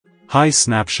Hi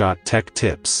Snapshot Tech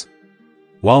Tips.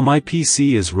 While my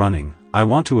PC is running, I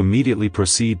want to immediately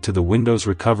proceed to the Windows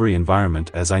recovery environment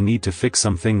as I need to fix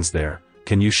some things there.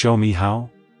 Can you show me how?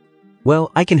 Well,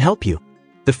 I can help you.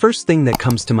 The first thing that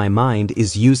comes to my mind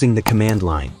is using the command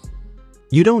line.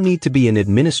 You don't need to be an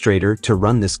administrator to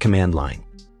run this command line.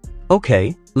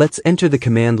 Okay, let's enter the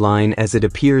command line as it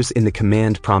appears in the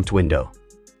command prompt window.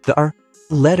 The R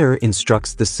letter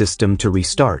instructs the system to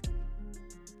restart.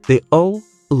 The O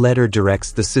letter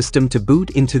directs the system to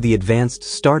boot into the advanced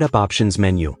startup options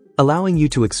menu, allowing you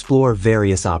to explore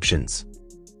various options.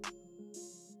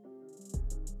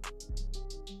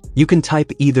 You can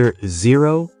type either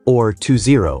 0 or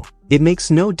 20. It makes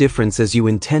no difference as you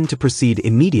intend to proceed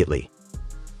immediately.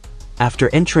 After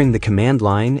entering the command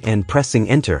line and pressing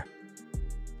enter,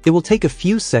 it will take a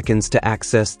few seconds to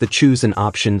access the Choose an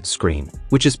Option screen,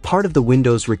 which is part of the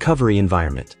Windows recovery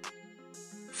environment.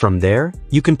 From there,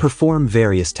 you can perform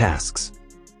various tasks.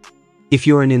 If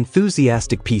you're an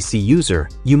enthusiastic PC user,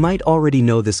 you might already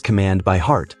know this command by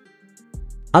heart.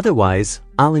 Otherwise,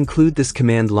 I'll include this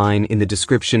command line in the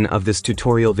description of this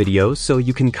tutorial video so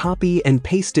you can copy and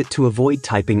paste it to avoid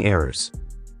typing errors.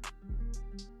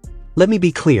 Let me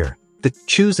be clear, the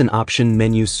Choose an Option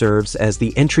menu serves as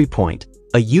the entry point,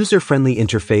 a user-friendly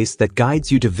interface that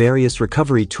guides you to various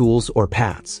recovery tools or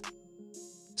paths,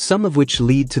 some of which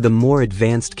lead to the more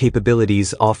advanced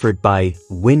capabilities offered by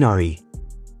WinRE.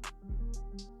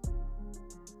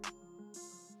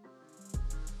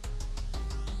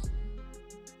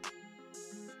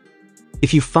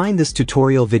 If you find this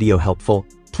tutorial video helpful,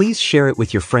 please share it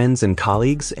with your friends and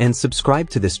colleagues and subscribe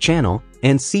to this channel,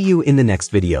 and see you in the next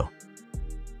video.